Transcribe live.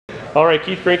All right,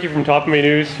 Keith Frankie from Top of My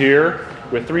News here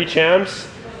with 3 champs,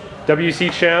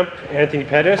 WC champ Anthony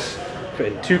Pettis,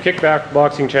 and 2 kickback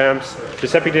boxing champs,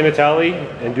 Giuseppe DeNatale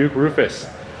and Duke Roufus.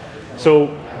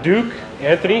 So Duke,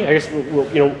 Anthony, I guess,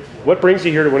 what brings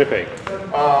you here to Winnipeg?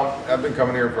 I've been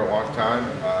coming here for a long time.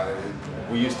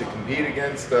 We used to compete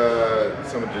against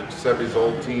some of Giuseppe's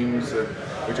old teams that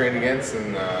we trained against,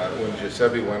 and when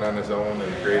Giuseppe went on his own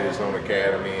and created his own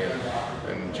academy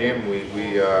and gym, we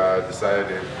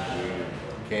decided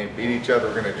we can't beat each other,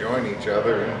 we're going to join each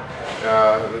other,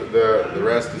 and the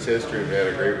rest is history. We've had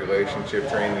a great relationship,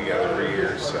 trained together for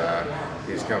years.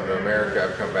 He's come to America,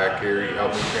 I've come back here, he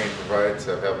helped me train for fights,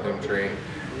 I've helped him train,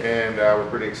 and we're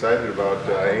pretty excited about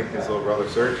his little brother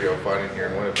Sergio fighting here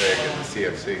in Winnipeg at the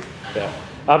CFC. Yeah,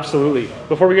 absolutely.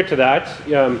 Before we get to that,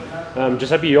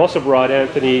 Giuseppe, you also brought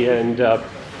Anthony and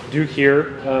Duke here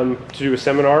to do a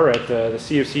seminar at the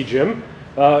CFC gym.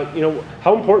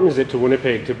 How important is it to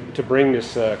Winnipeg to bring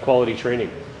this quality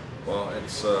training? Well,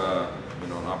 it's an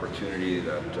opportunity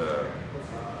that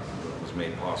was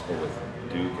made possible with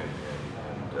Duke,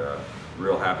 and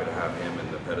real happy to have him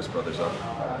and the Pettis brothers up.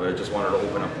 But I just wanted to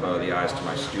open up the eyes to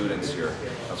my students here.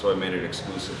 That's why I made it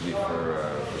exclusively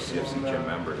for CFC gym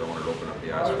members. I wanted to open up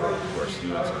the eyes to our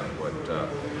students on what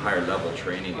higher level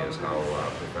training is, how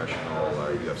professional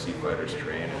UFC fighters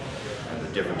train, and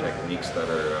the different techniques that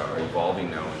are evolving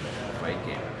now in the fight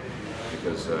game.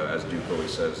 Because as Duke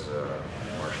always says,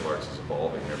 martial arts is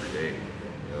evolving every day.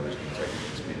 There's new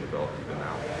techniques being developed even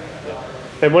now. Yeah.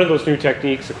 And one of those new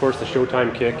techniques, of course, the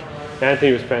Showtime kick.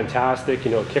 Anthony was fantastic,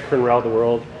 kick around the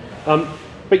world. But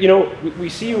we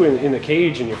see you in the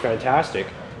cage and you're fantastic.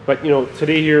 But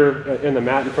today here in the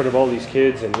mat in front of all these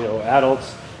kids and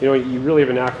adults, you really have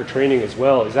a knack for training as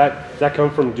well. Does that come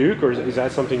from Duke, or is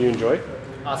that something you enjoy?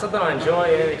 Something I enjoy,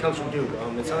 and it comes from Duke.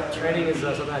 Training is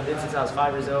something I did since I was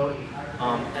 5 years old.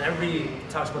 And everybody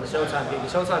talks about the Showtime kick.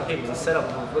 The Showtime kick is a setup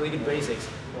of really good basics.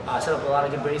 Set up a lot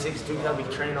of good basics. Duke helped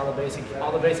me train all the basic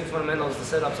fundamentals to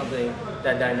set up something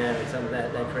that dynamic, something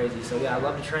that crazy. So yeah, I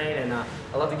love to train, and I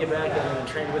love to get back and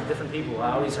train with different people.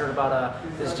 I always heard about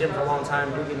this gym for a long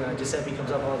time. Duke and Giuseppe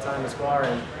comes up all the time to spar,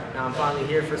 and now I'm finally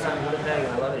here first time in Winnipeg, and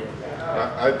I love it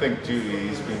here. I think too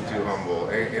he's being too humble.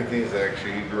 Anthony's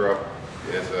he grew up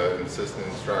as an assistant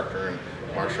instructor in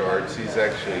martial arts. He's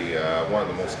actually one of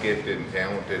the most gifted and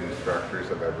talented instructors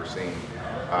I've ever seen.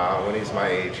 When he's my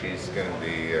age, he's going to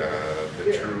be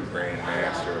the true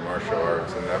grandmaster of martial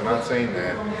arts, and I'm not saying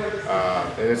that.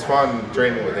 And it's fun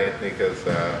training with Anthony because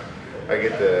I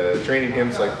get to training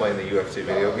him's like playing the UFC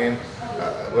video game.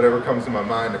 Whatever comes to my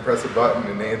mind, I press a button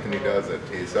and Anthony does it.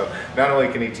 So not only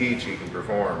can he teach, he can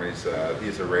perform. He's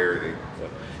a rarity.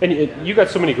 And you got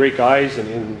so many great guys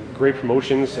and great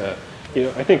promotions.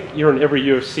 I think you're in every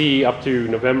UFC up to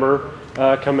November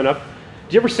coming up.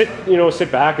 Do you ever sit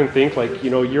back and think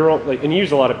you're like, and you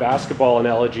use a lot of basketball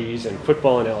analogies and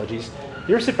football analogies. Do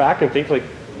you ever sit back and think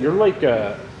you're like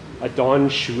a Don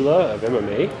Shula of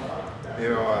MMA?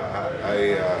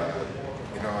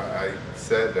 I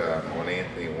said when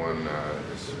Anthony won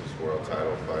his world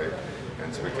title fight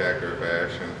in spectacular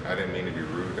fashion, I didn't mean to be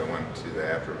rude. I went to the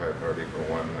after fight party for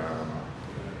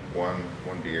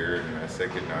one beer, and I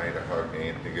said goodnight. I hugged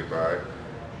Anthony goodbye.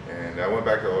 And I went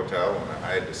back to the hotel and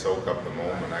I had to soak up the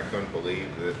moment. I couldn't believe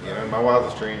that, in my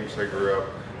wildest dreams, I grew up,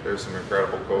 there's some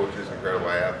incredible coaches, incredible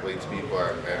athletes, people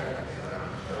I met.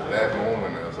 That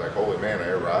moment, I was like, holy man, I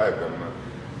arrived.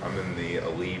 I'm in the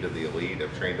elite of the elite.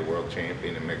 I've trained a world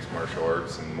champion in mixed martial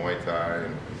arts and Muay Thai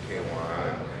and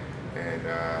K1.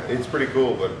 And it's pretty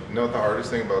cool, but you know what the hardest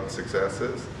thing about success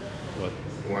is? What?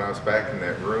 When I was back in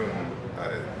that room,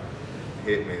 it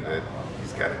hit me that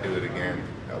he's got to do it again.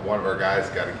 One of our guys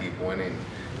got to keep winning.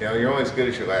 You're only as good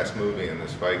as your last movie in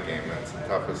this fight game. That's the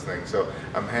toughest thing. So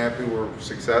I'm happy we're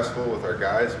successful with our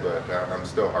guys, but I'm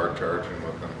still hard charging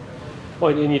with them.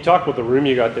 Well, and you talk about the room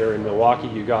you got there in Milwaukee.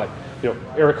 You got,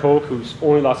 Eric Hoke, who's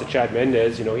only lost to Chad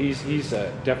Mendez. He's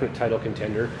a definite title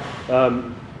contender.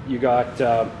 You got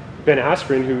Ben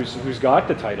Askren, who's got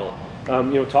the title.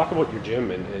 Talk about your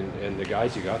gym and the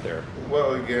guys you got there.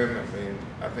 Well, again,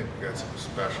 I think we got some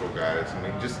special guys.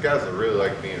 Just guys that really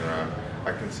like being around.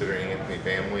 I consider Anthony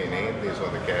family, and Anthony's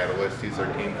one of the catalysts. He's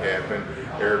our team captain.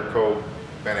 Eric Cope,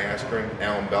 Ben Askren,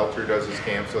 Alan Belcher does his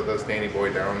camps with us, Danny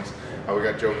Boy Downs. We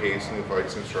got Joe Casey who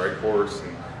fights in Strikeforce,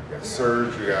 and we got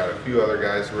Serge. We got a few other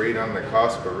guys right on the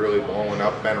cusp of really blowing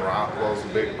up. Ben Rothwell's a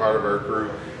big part of our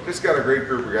group. Just got a great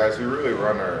group of guys. We really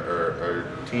run our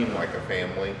team like a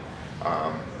family.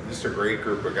 Just a great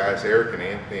group of guys. Eric and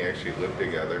Anthony actually live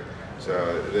together,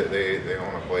 so they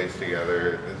own a place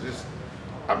together.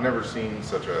 I've never seen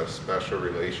such a special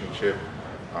relationship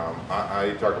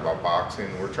I talk about boxing.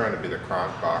 We're trying to be the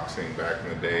Kronk boxing back in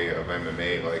the day of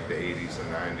MMA, like the 80s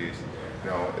and 90s. You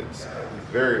know, it's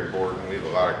very important. We have a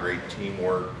lot of great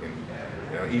teamwork, and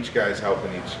you know, each guy's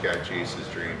helping each guy chase his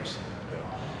dreams.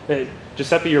 Hey,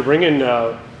 Giuseppe, you're bringing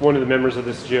one of the members of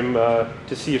this gym to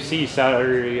CFC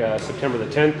Saturday, September the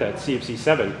 10th at CFC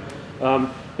 7.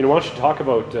 You know, why don't you talk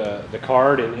about the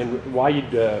card and why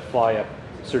you'd fly up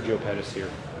Sergio Pettis here?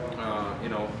 You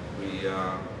know, we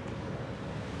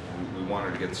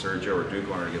wanted to get Sergio, or Duke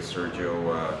wanted to get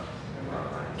Sergio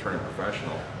turning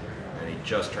professional, and he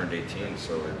just turned 18,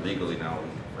 so legally now he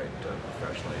can fight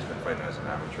professionally. He's been fighting as an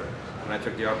amateur, and I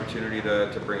took the opportunity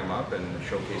to bring him up and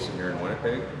showcase him here in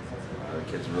Winnipeg.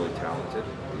 The kid's really talented.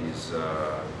 He's you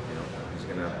know, he's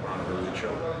going to put on a really good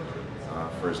show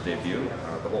for his debut.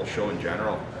 The whole show in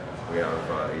general, we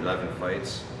have 11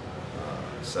 fights.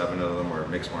 7 of them are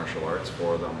mixed martial arts,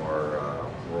 4 of them are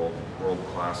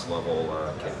world-class level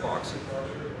kickboxing,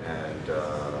 and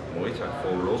Muay Thai,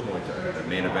 full rules Muay Thai. The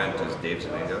main event is Dave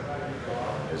Zaninga.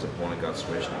 His opponent got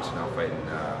switched, and he's now fighting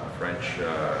French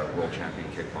world champion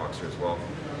kickboxer as well,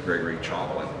 Gregory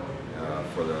Choplin,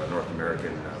 for the North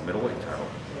American middleweight title.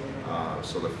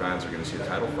 So the fans are going to see a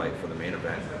title fight for the main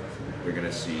event. They're going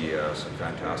to see some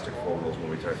fantastic full rules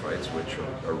Muay Thai fights, which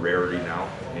are a rarity now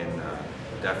in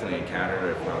definitely in Canada,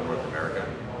 if not North America.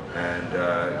 And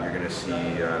you're going to see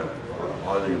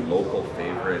all the local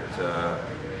favorite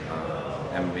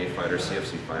MMA fighters,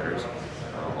 CFC fighters,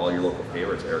 all your local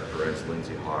favorites, Eric Perez,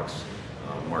 Lindsay Hawks,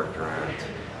 Mark Durant,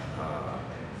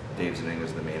 Dave Zaninga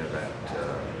is the main event,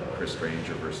 Chris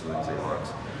Stranger versus Lindsay Hawks,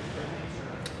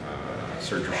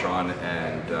 Serge Rashawn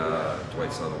and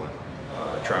Dwight Sutherland,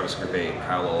 Travis Gervais,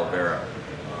 Kyle Oliveira,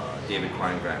 David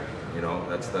Kleinvan. You know,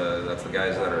 that's the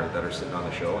guys that are sitting on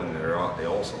the show, and they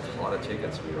all sold a lot of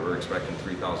tickets. We were expecting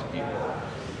 3,000 people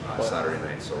Saturday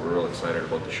night, so we're real excited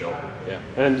about the show. Yeah,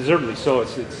 and deservedly so.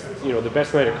 It's you know, the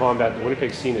best night of combat the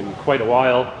Winnipeg's seen in quite a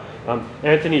while.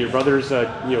 Anthony, your brother's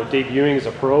you know, debuting as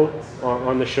a pro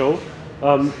on the show.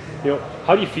 You know,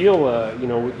 how do you feel? You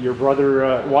know, your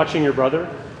brother watching your brother.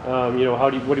 You know,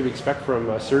 what do you expect from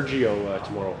Sergio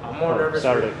tomorrow? I'm more nervous.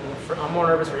 Saturday. I'm more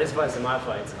nervous for his fights than my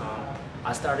fights.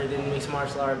 I started in mixed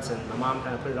martial arts, and my mom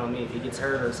kind of put it on me. If he gets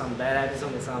hurt or something bad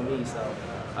happens, it's on me. So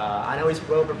I know he's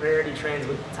well prepared. He trains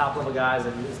with top level guys,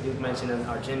 and as Duke mentioned,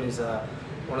 our gym is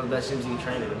one of the best gyms you can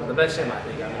train in. Well, the best gym, I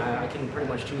think. I mean, I can pretty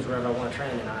much choose wherever I want to train,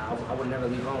 and I would never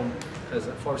leave home because,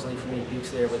 unfortunately for me,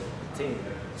 Duke's there with the team.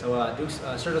 So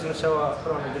Sergio's going to show up,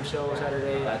 put on a good show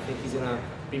Saturday. I think he's going to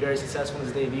be very successful in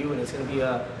his debut, and it's going to be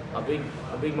a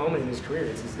big moment in his career.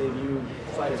 It's his debut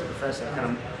fight as a professional. It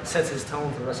kind of sets his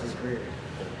tone for the rest of his career.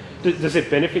 Does it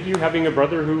benefit you having a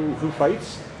brother who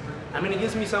fights? I mean, it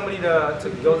gives me somebody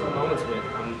to go through the moments with.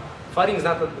 Fighting is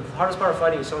not the hardest part of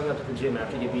fighting is showing up to the gym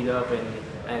after you get beat up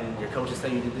and your coaches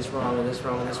tell you did this wrong and this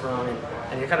wrong and this wrong,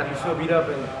 and you're kind of, you feel beat up,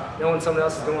 and knowing someone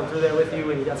else is going through that with you,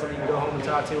 and you got somebody you can go home and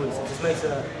talk to, it just makes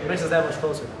us that much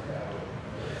closer.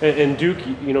 And Duke,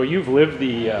 you know, you've lived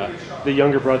the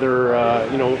younger brother,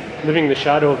 you know, living in the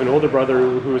shadow of an older brother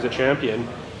who was a champion.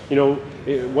 You know,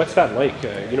 what's that like?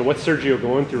 You know, what's Sergio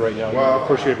going through right now? Well, of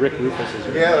course, you had Rick Roufus as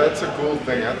well. Yeah, that's a cool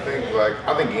thing. I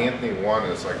think Anthony One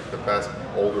is like the best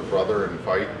older brother in the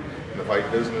fight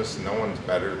business. No one's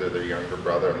better than their younger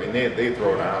brother. I mean, they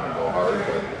throw down and go hard,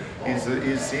 but he's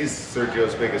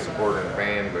Sergio's biggest supporter and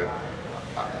fan. But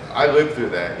I lived through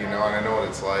that, you know, and I know what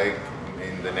it's like. I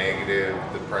mean, the negative,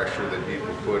 the pressure that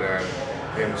people put on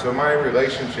him. So my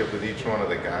relationship with each one of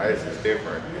the guys is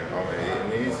different. You know,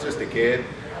 and he's just a kid.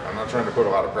 I'm not trying to put a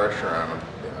lot of pressure on him.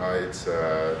 You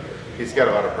know, he's got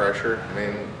a lot of pressure. I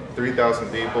mean, 3,000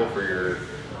 people for your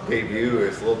debut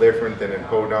is a little different than in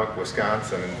Podunk,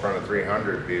 Wisconsin, in front of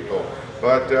 300 people.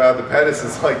 But the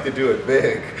Pettis like to do it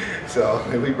big, so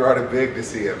we brought it big to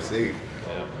CFC.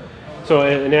 Yeah. So,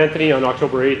 and Anthony, on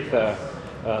October 8th,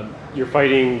 you're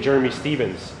fighting Jeremy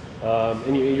Stevens,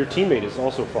 and your teammate has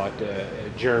also fought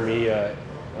Jeremy.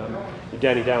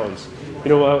 Danny Downs. You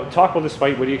know, talk about this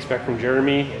fight. What do you expect from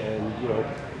Jeremy? And you know,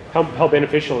 how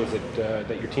beneficial is it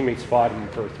that your teammates fought him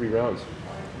for 3 rounds?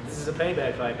 This is a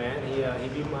payback fight, man. He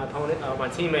beat my opponent, my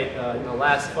teammate,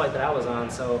 last fight that I was on.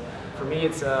 So for me,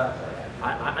 it's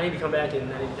I need to come back in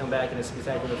a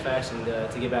spectacular fashion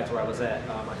to get back to where I was at.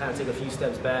 I kind of take a few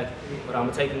steps back, but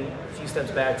I'm taking a few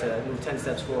steps back to move 10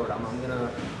 steps forward. I'm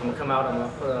gonna come out. I'm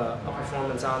gonna put a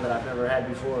performance on that I've never had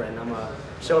before, and I'm gonna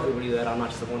show everybody that I'm not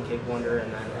just a one-kick wonder,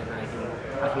 and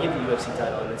I can get the UFC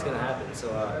title, and it's gonna happen. So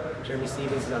Jeremy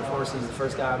Stevens is unfortunately the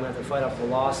first guy I'm gonna have to fight off the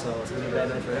loss, so it's gonna be a bad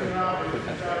night for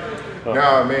him. No,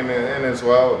 I mean, and as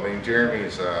well, I mean,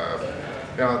 Jeremy's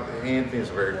you know, Anthony's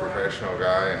a very professional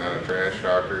guy and not a trash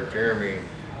talker. Jeremy,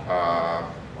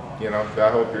 you know, I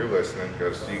hope you're listening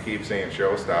because you keep saying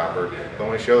showstopper. The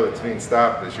only show that's being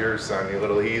stopped is yours, son, you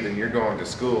little heathen. You're going to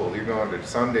school. You're going to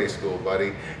Sunday school,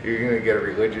 buddy. You're going to get a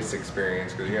religious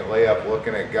experience because you're going to lay up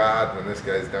looking at God when this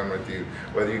guy's done with you.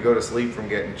 Whether you go to sleep from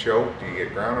getting choked, you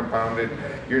get ground and pounded,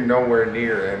 you're nowhere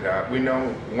near. And we know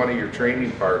one of your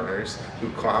training partners who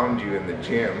clowned you in the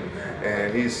gym,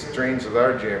 and he's trains with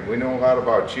our gym. We know a lot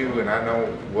about you, and I know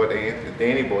what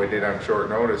Danny Boy did on short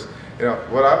notice. You know,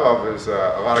 what I love is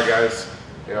a lot of guys,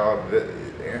 you know,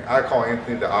 I call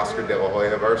Anthony the Oscar De La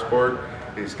Hoya of our sport.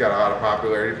 He's got a lot of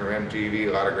popularity from MTV,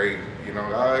 a lot of great, you know, a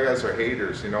lot of guys are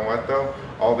haters. You know what though?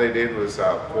 All they did was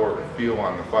pour fuel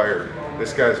on the fire.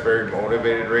 This guy's very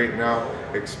motivated right now.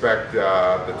 Expect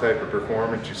the type of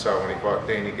performance you saw when he fought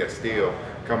Danny Castillo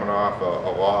coming off a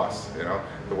loss, you know.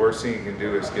 The worst thing you can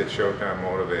do is get Showtime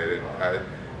motivated.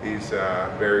 He's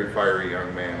a very fiery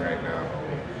young man right now.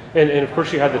 And of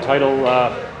course you had the title,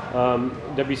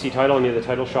 WC title, and you had the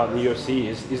title shot in the UFC.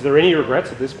 Is there any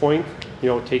regrets at this point, you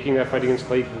know, taking that fight against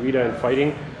Clay Guida and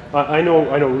fighting? I know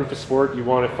Roufus Sport, you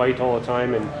want to fight all the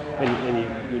time,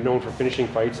 and you're known for finishing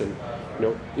fights. And you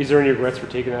know, is there any regrets for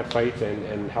taking that fight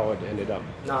and how it ended up?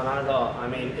 No, not at all. I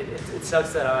mean, it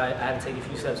sucks that I had to take a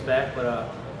few steps back, but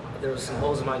there was some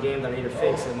holes in my game that I need to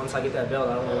fix. And once I get that belt,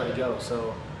 I don't want to let it go.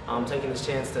 So I'm taking this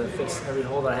chance to fix every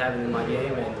hole that I have in my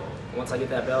game, and once I get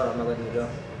that belt, I'm not letting it go.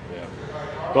 Yeah.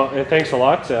 Well, and thanks a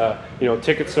lot. You know,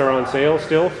 tickets are on sale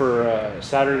still for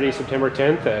Saturday, September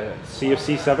 10th at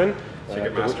CFC 7.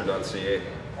 Ticketmaster.ca.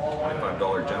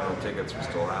 $25 general tickets. We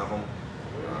still have them.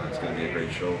 It's going to be a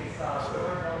great show.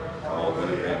 So all going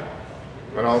to be great.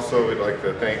 And also, we'd like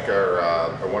to thank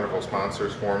our wonderful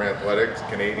sponsors, Form Athletics,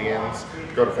 Canadians.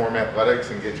 Go to Form Athletics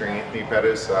and get your Anthony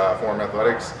Pettis Form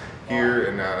Athletics here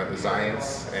in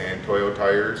Zions and Toyo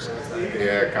Tires.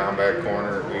 Yeah, Combat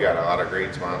Corner. We got a lot of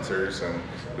great sponsors and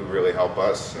who really help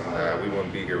us, and we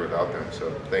wouldn't be here without them.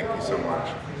 So thank you so much.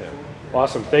 Yeah.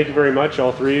 Awesome. Thank you very much,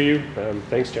 all three of you.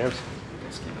 Thanks, champs.